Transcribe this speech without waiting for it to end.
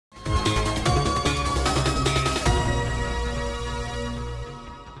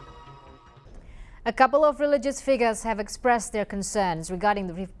A couple of religious figures have expressed their concerns regarding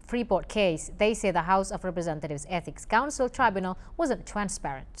the Freeport case. They say the House of Representatives Ethics Council tribunal wasn't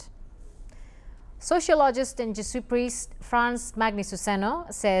transparent. Sociologist and Jesuit priest Franz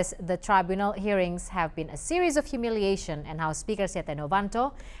Magnis-Suseno says the tribunal hearings have been a series of humiliation and how Speaker Setya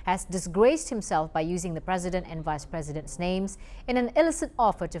Novanto has disgraced himself by using the president and vice president's names in an illicit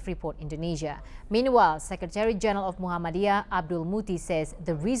offer to Freeport, Indonesia. Meanwhile, Secretary General of Muhammadiyah Abdul Muti says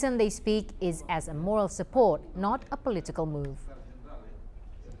the reason they speak is as a moral support, not a political move.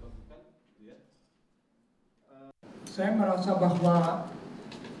 Saya merasa bahwa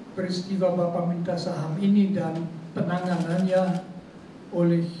peristiwa Bapak minta saham ini dan penanganannya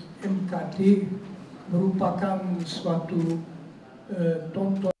oleh MKD merupakan suatu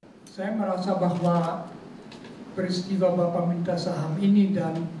tontonan. Saya merasa bahwa peristiwa Bapak minta saham ini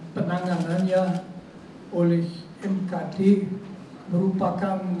dan penanganannya oleh MKD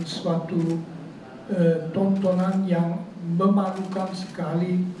merupakan suatu tontonan yang memalukan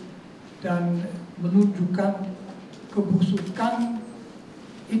sekali dan menunjukkan kebusukan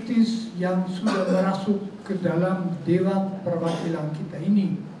etis yang sudah merasuk ke dalam Dewan Perwakilan kita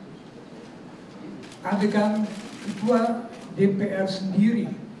ini. Adegan ketua DPR sendiri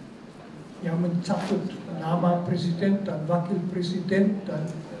yang mencatut nama presiden dan wakil presiden dan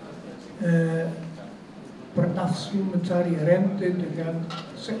bernafsu mencari rente dengan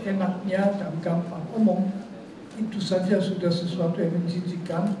seenaknya dan gampang omong, itu saja sudah sesuatu yang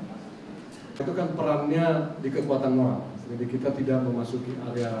menjijikkan. Itu kan perannya di kekuatan moral. Jadi kita tidak memasuki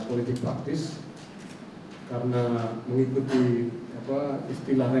area politik praktis karena mengikuti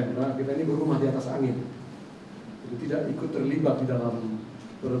istilah Rendra, kita ini berumah di atas angin. Jadi tidak ikut terlibat di dalam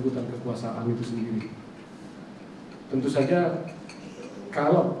perebutan kekuasaan itu sendiri. Tentu saja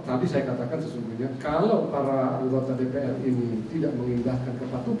kalau tadi saya katakan sesungguhnya kalau para anggota DPR ini tidak mengindahkan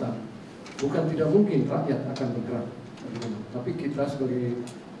kepatutan, bukan tidak mungkin rakyat akan bergerak. Tapi kita sebagai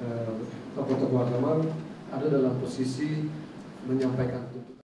tokoh-tokoh agama ada dalam posisi menyampaikan tuntutan.